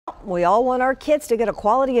We all want our kids to get a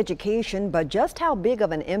quality education, but just how big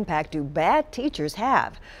of an impact do bad teachers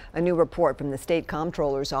have? A new report from the State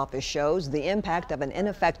Comptroller's Office shows the impact of an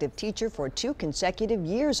ineffective teacher for 2 consecutive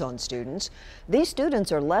years on students. These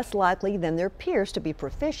students are less likely than their peers to be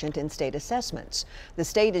proficient in state assessments. The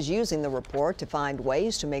state is using the report to find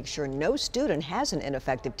ways to make sure no student has an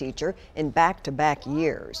ineffective teacher in back-to-back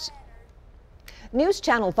years. News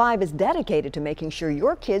Channel 5 is dedicated to making sure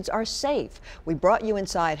your kids are safe. We brought you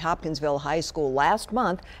inside Hopkinsville High School last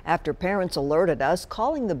month after parents alerted us,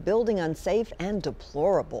 calling the building unsafe and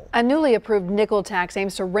deplorable. A newly approved nickel tax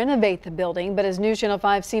aims to renovate the building, but as News Channel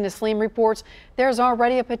 5's Sina Saleem reports, there's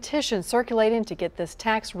already a petition circulating to get this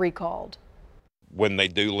tax recalled. When they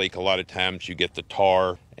do leak, a lot of times you get the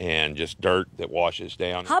tar and just dirt that washes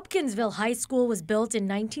down. Hopkinsville High School was built in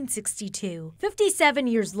 1962. 57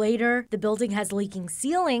 years later, the building has leaking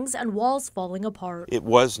ceilings and walls falling apart. It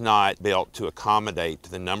was not built to accommodate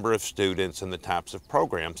the number of students and the types of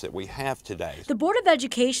programs that we have today. The Board of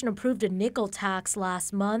Education approved a nickel tax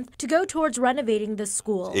last month to go towards renovating the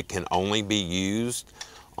school. It can only be used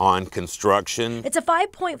on construction. It's a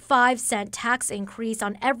 5.5-cent tax increase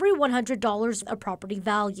on every $100 of property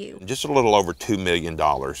value. Just a little over $2 million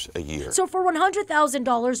a year. So for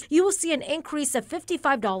 $100,000, you will see an increase of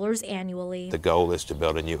 $55 annually. The goal is to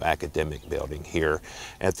build a new academic building here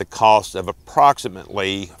at the cost of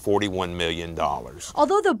approximately $41 million.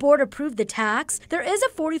 Although the board approved the tax, there is a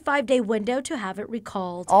 45-day window to have it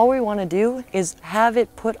recalled. All we want to do is have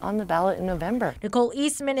it put on the ballot in November. Nicole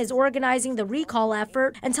Eastman is organizing the recall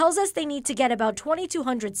effort and tells us they need to get about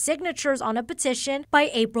 2,200 signatures on a petition by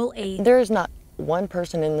April 8th. There is not one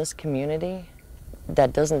person in this community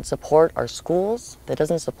that doesn't support our schools, that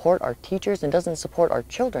doesn't support our teachers, and doesn't support our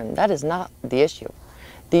children. That is not the issue.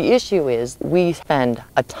 The issue is we spend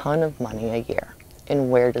a ton of money a year. And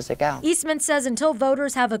where does it go? Eastman says until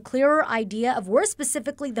voters have a clearer idea of where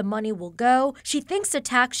specifically the money will go, she thinks the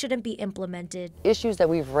tax shouldn't be implemented. Issues that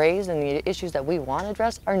we've raised and the issues that we want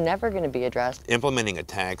addressed are never going to be addressed. Implementing a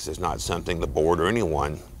tax is not something the board or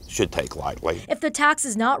anyone should take lightly. If the tax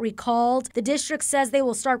is not recalled, the district says they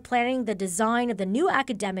will start planning the design of the new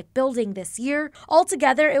academic building this year.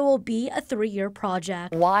 Altogether, it will be a 3-year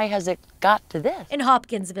project. Why has it got to this? In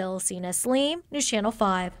Hopkinsville, Sina Saleem, News Channel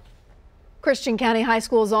 5. Christian County High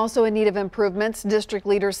School is also in need of improvements. District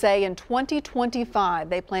leaders say in 2025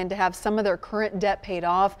 they plan to have some of their current debt paid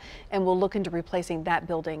off and will look into replacing that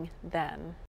building then.